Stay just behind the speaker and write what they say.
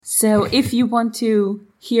So if you want to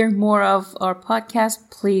hear more of our podcast,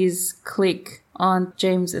 please click on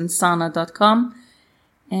jamesandsana.com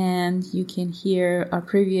and you can hear our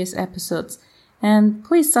previous episodes. And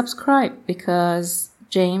please subscribe because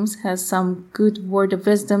James has some good word of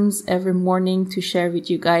wisdoms every morning to share with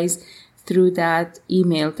you guys through that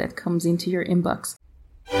email that comes into your inbox.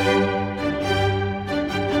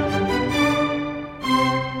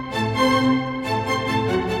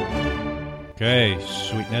 Okay,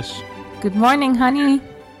 sweetness. Good morning, honey.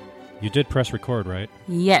 You did press record, right?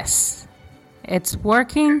 Yes, it's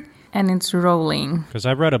working and it's rolling. Because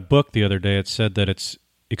I read a book the other day. It said that it's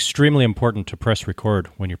extremely important to press record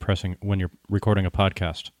when you're recording a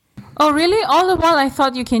podcast. Oh, really? All the while I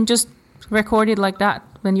thought you can just record it like that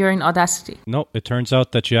when you're in Audacity. No, it turns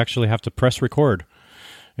out that you actually have to press record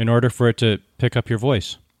in order for it to pick up your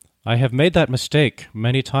voice. I have made that mistake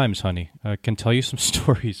many times, honey. I can tell you some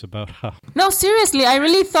stories about how... No, seriously, I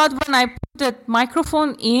really thought when I put the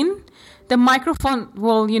microphone in, the microphone,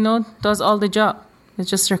 does all the job.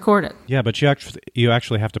 It's just recorded. Yeah, but you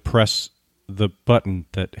actually have to press the button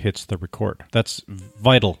that hits the record. That's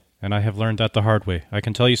vital, and I have learned that the hard way. I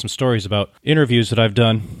can tell you some stories about interviews that I've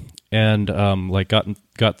done and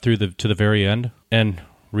got through to the very end and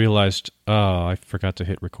realized, I forgot to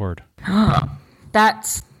hit record.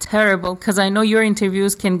 That's terrible, because I know your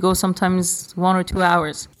interviews can go sometimes 1 or 2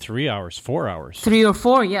 hours. 3 hours, 4 hours. 3 or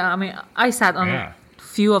 4, yeah. I mean, I sat on a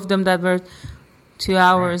few of them that were 2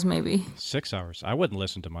 hours, maybe. 6 hours. I wouldn't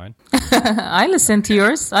listen to mine. I listen to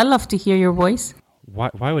yours. I love to hear your voice.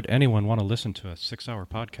 Why would anyone want to listen to a 6-hour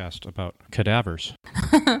podcast about cadavers?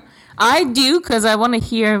 I do, because I want to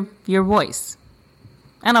hear your voice.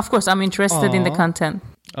 And of course, I'm interested in the content.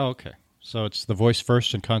 Oh, okay. So it's the voice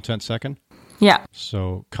first and content second? Yeah.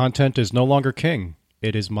 So content is no longer king.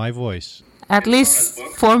 It is my voice. At least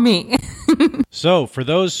for me. So for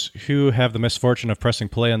those who have the misfortune of pressing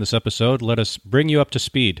play on this episode, let us bring you up to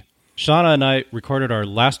speed. Shauna and I recorded our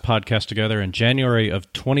last podcast together in January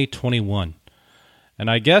of 2021.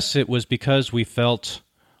 And I guess it was because we felt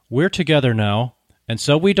we're together now, and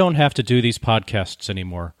so we don't have to do these podcasts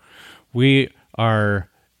anymore. We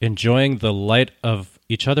are enjoying the light of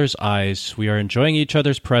each other's eyes. We are enjoying each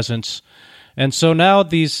other's presence. And so now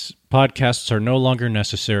these podcasts are no longer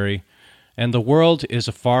necessary, and the world is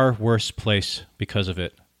a far worse place because of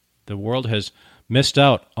it. The world has missed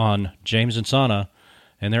out on James and Sana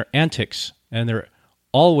and their antics, and their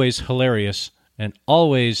always hilarious and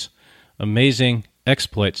always amazing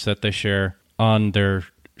exploits that they share on their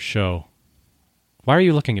show. Why are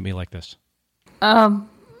you looking at me like this? I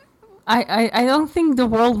don't think the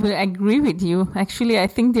world will agree with you. Actually, I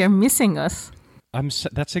think they're missing us.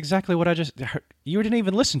 That's exactly what I just... You didn't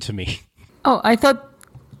even listen to me. Oh, I thought...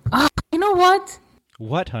 Oh, you know what?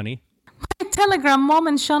 What, honey? My Telegram mom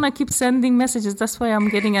and Shauna keep sending messages. That's why I'm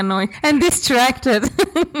getting annoyed and distracted.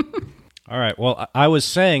 All right. Well, I was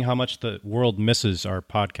saying how much the world misses our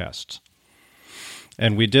podcasts.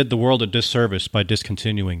 And we did the world a disservice by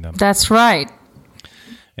discontinuing them. That's right.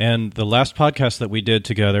 And the last podcast that we did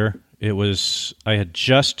together, I had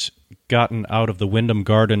just gotten out of the Wyndham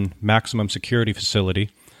Garden maximum security facility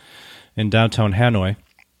in downtown Hanoi,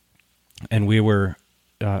 and we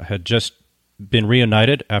had just been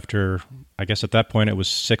reunited after, I guess at that point it was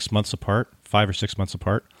 6 months apart, 5 or 6 months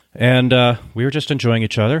apart, and we were just enjoying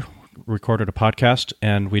each other, recorded a podcast,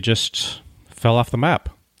 and we just fell off the map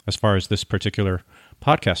as far as this particular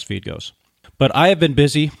podcast feed goes. But I have been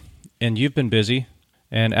busy, and you've been busy,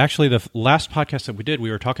 and actually the last podcast that we did,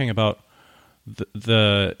 we were talking about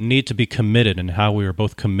the need to be committed and how we were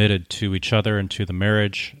both committed to each other and to the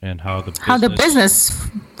marriage and how the business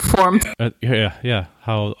formed. Yeah.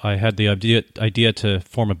 How I had the idea to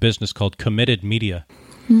form a business called Committed Media.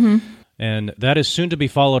 Mm-hmm. And that is soon to be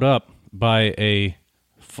followed up by a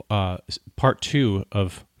part 2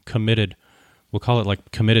 of Committed. We'll call it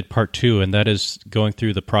like Committed Part 2, and that is going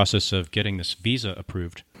through the process of getting this visa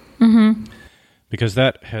approved. Mm-hmm. Because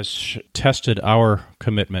that has tested our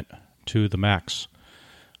commitment to the max.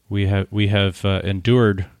 We have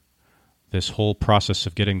endured this whole process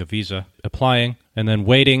of getting the visa, applying, and then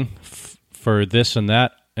waiting for this and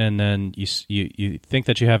that, and then you think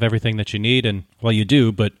that you have everything that you need, and well, you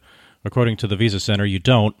do, but according to the visa center, you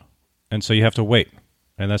don't, and so you have to wait.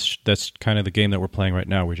 And that's kind of the game that we're playing right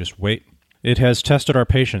now. We just wait. It has tested our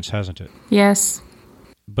patience, hasn't it? Yes.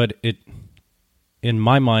 But in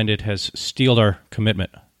my mind, it has steeled our commitment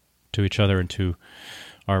to each other and to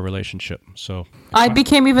our relationship. So I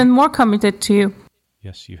became even more committed to you.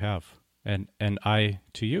 Yes, you have. And I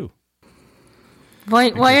to you.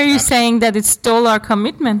 Why are you saying that it stole our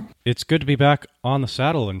commitment? It's good to be back on the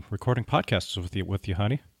saddle and recording podcasts with you,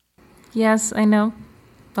 honey. Yes, I know.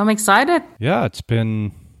 I'm excited. Yeah, it's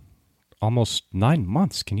been almost 9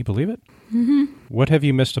 months. Can you believe it? Mm-hmm. What have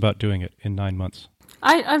you missed about doing it in 9 months?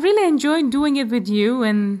 I really enjoy doing it with you,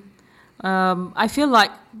 and I feel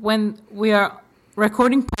like when we are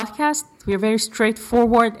recording podcasts, we are very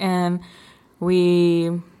straightforward and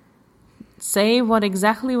we say what is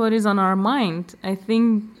on our mind. I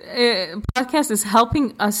think podcast is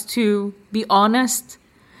helping us to be honest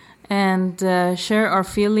and share our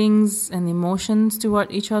feelings and emotions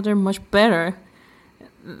toward each other much better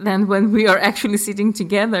than when we are actually sitting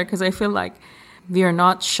together, because I feel like we are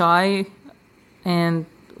not shy and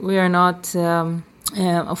we are not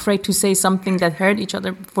afraid to say something that hurt each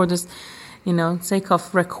other for this, sake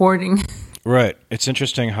of recording. Right. It's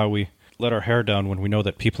interesting how we let our hair down when we know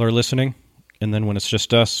that people are listening, and then when it's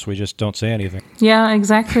just us, we just don't say anything. Yeah,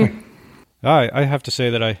 exactly. I have to say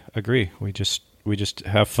that I agree. We just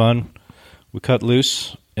have fun. We cut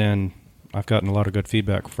loose, and I've gotten a lot of good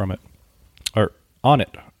feedback from it, or on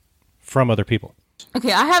it, from other people.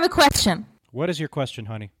 Okay, I have a question. What is your question,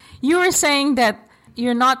 honey? You were saying that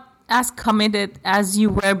you're not as committed as you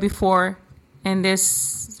were before in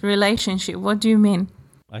this relationship. What do you mean?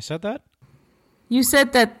 I said that? You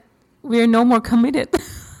said that we're no more committed.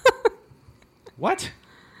 What?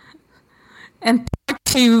 And part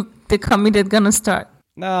 2, the committed gonna start.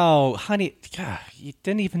 No, honey, you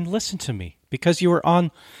didn't even listen to me because you were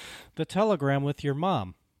on the Telegram with your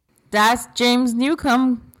mom. That's James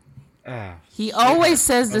Newcomb. He always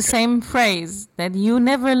says the same phrase, that you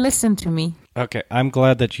never listen to me. Okay, I'm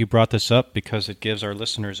glad that you brought this up because it gives our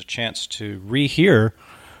listeners a chance to rehear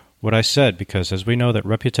what I said, because as we know that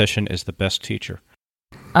repetition is the best teacher.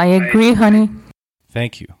 I agree, honey.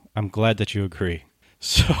 Thank you. I'm glad that you agree.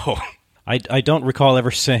 So, I don't recall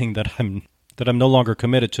ever saying that I'm no longer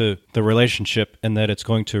committed to the relationship and that it's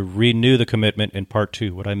going to renew the commitment in part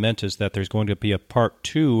 2. What I meant is that there's going to be a part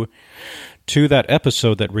 2 to that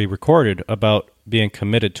episode that we recorded about being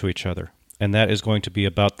committed to each other. And that is going to be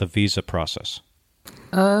about the visa process.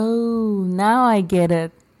 Oh, now I get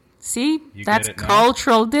it. See, that's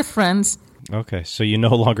cultural difference. Okay, so you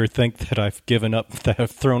no longer think that I've given up, that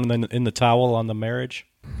I've thrown in the towel on the marriage?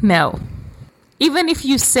 No. Even if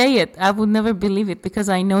you say it, I would never believe it because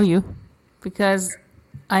I know you. Because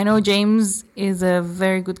I know James is a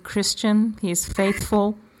very good Christian. He's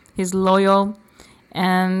faithful, he's loyal,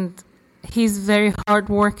 and he's very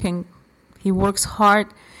hardworking. He works hard,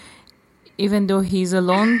 even though he's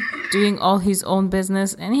alone, doing all his own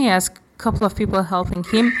business, and he has a couple of people helping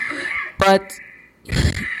him. But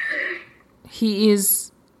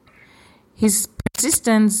his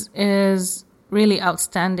persistence is really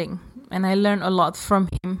outstanding, and I learn a lot from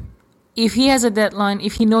him. If he has a deadline,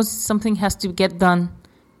 if he knows something has to get done,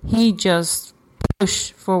 he just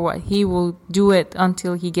push forward. He will do it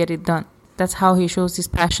until he get it done. That's how he shows his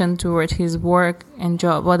passion toward his work and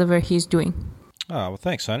job, whatever he's doing. Oh, well,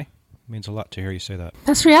 thanks, honey. It means a lot to hear you say that.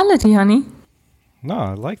 That's reality, honey. No,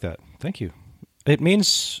 I like that. Thank you. It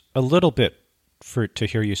means a little bit to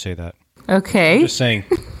hear you say that. Okay. I'm just saying.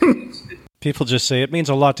 People just say, it means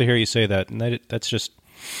a lot to hear you say that. And that's just...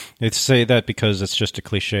 They say that because it's just a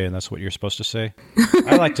cliche and that's what you're supposed to say.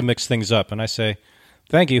 I like to mix things up and I say,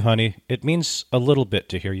 thank you, honey. It means a little bit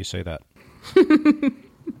to hear you say that.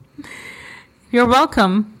 You're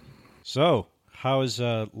welcome. So, how is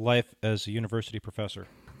life as a university professor?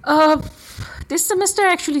 This semester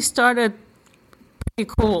actually started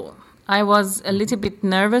pretty cool. I was a little bit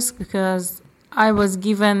nervous because I was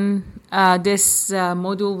given this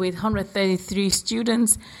module with 133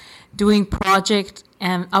 students doing project,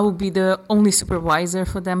 and I will be the only supervisor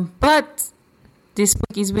for them. But this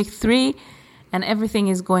week is week 3, and everything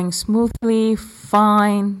is going smoothly,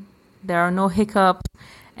 fine. There are no hiccups,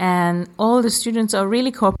 and all the students are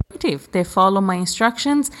really cooperative. They follow my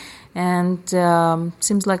instructions, and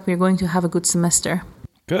seems like we're going to have a good semester.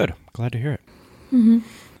 Good. Glad to hear it. Mm-hmm.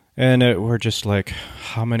 And we're just like,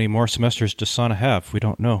 how many more semesters does Sana have? We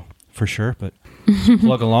don't know for sure, but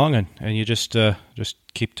plug along and you just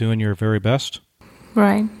keep doing your very best.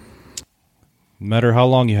 Right. No matter how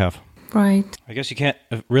long you have. Right. I guess you can't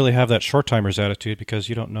really have that short-timers attitude because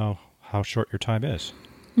you don't know how short your time is.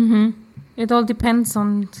 Mm-hmm. It all depends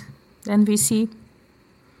on NVC.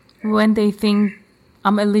 When they think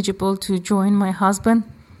I'm eligible to join my husband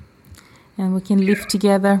and we can live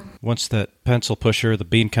together. Once that pencil pusher, the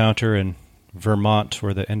bean counter in Vermont,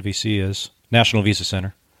 where the NVC is, National Visa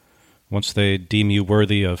Center, once they deem you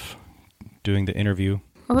worthy of doing the interview.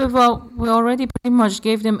 Well, we already pretty much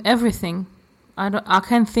gave them everything. I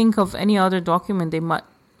can't think of any other document they might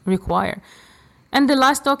require. And the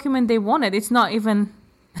last document they wanted, it's not even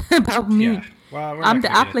about me. Yeah. Well, we're I'm not the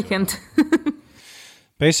gonna get into applicant.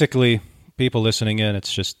 Basically, people listening in,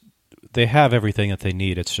 it's just they have everything that they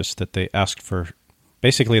need. It's just that they asked for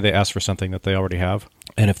something that they already have.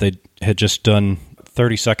 And if they had just done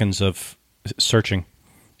 30 seconds of searching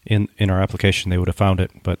in our application, they would have found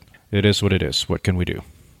it. But it is what it is. What can we do?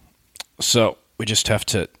 So we just have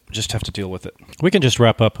to deal with it. We can just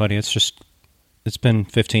wrap up, honey. It's been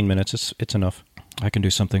 15 minutes. It's enough. I can do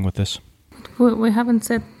something with this. We haven't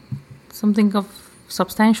said something of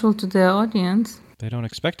substantial to the audience. They don't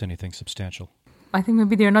expect anything substantial. I think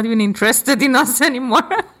maybe they're not even interested in us anymore.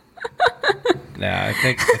 Nah, I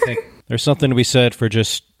think there's something to be said for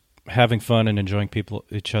just having fun and enjoying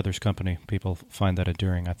each other's company. People find that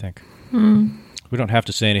endearing, I think. We don't have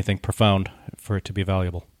to say anything profound for it to be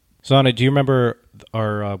valuable. Sana, do you remember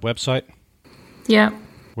our website? Yeah.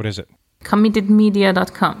 What is it?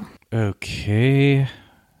 Committedmedia.com. Okay.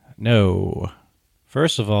 No.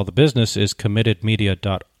 First of all, the business is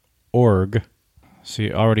committedmedia.org.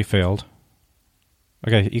 See, already failed.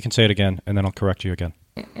 Okay, you can say it again, and then I'll correct you again.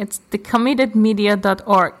 It's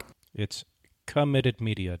thecommittedmedia.org. It's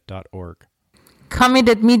committedmedia.org.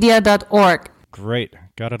 Committedmedia.org. Great.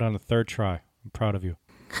 Got it on the third try. I'm proud of you.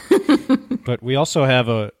 But we also have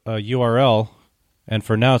a URL, and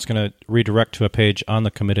for now it's going to redirect to a page on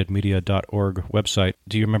the committedmedia.org website.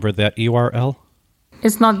 Do you remember that URL?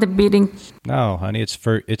 It's not the beating. No, honey, it's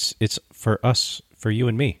for us, for you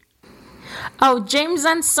and me. Oh, James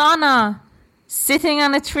and Sana sitting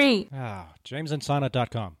on a tree.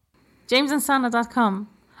 JamesandSana.com. JamesandSana.com.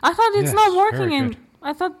 I thought it's Yes, not working. very And good.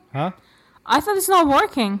 I thought it's not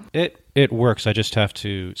working. It works. I just have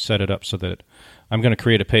to set it up so that I'm going to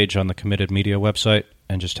create a page on the Committed Media website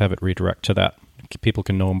and just have it redirect to that. People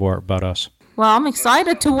can know more about us. Well, I'm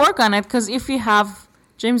excited to work on it because if you have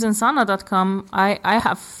JamesandSana.com, I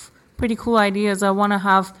have pretty cool ideas. I want to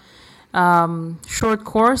have short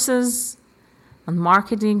courses on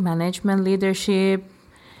marketing, management, leadership,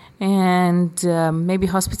 and maybe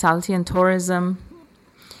hospitality and tourism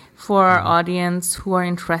for our audience who are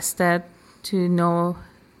interested to know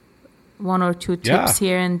one or two tips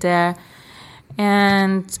here and there.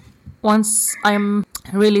 And once I'm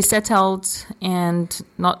really settled and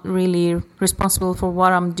not really responsible for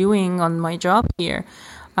what I'm doing on my job here,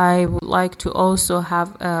 I would like to also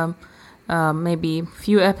have maybe a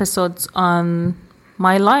few episodes on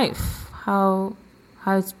my life, how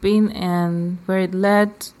it's been and where it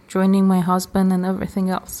led, joining my husband and everything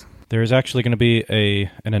else. There is actually going to be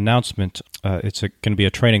an announcement. It's going to be a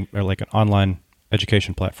training or like an online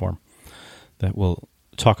education platform that we'll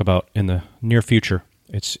talk about in the near future.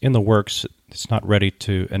 It's in the works. It's not ready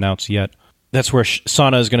to announce yet. That's where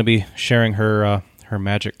Sana is going to be sharing her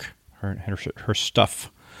magic, her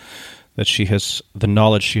stuff that she has, the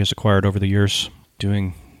knowledge she has acquired over the years,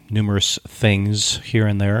 doing numerous things here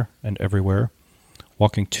and there and everywhere,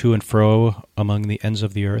 walking to and fro among the ends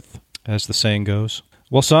of the earth, as the saying goes.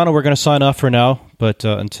 Well, Sana, we're going to sign off for now, but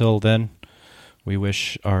until then, we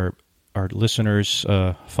wish our listeners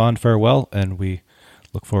fond farewell, and we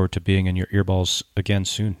look forward to being in your earballs again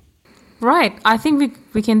soon. Right. I think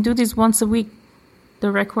we can do this once a week,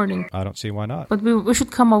 the recording. I don't see why not. But we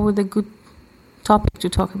should come up with a good topic to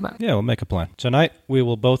talk about. Yeah, we'll make a plan. Tonight, we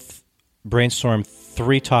will both brainstorm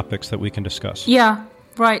 3 topics that we can discuss. Yeah,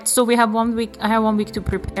 right. So we have 1 week. I have 1 week to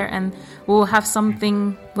prepare, and we'll have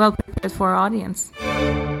something well prepared for our audience.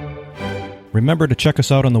 Remember to check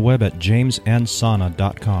us out on the web at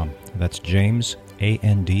jamesandsana.com. That's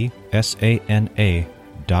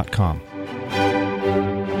JamesAndSana.com.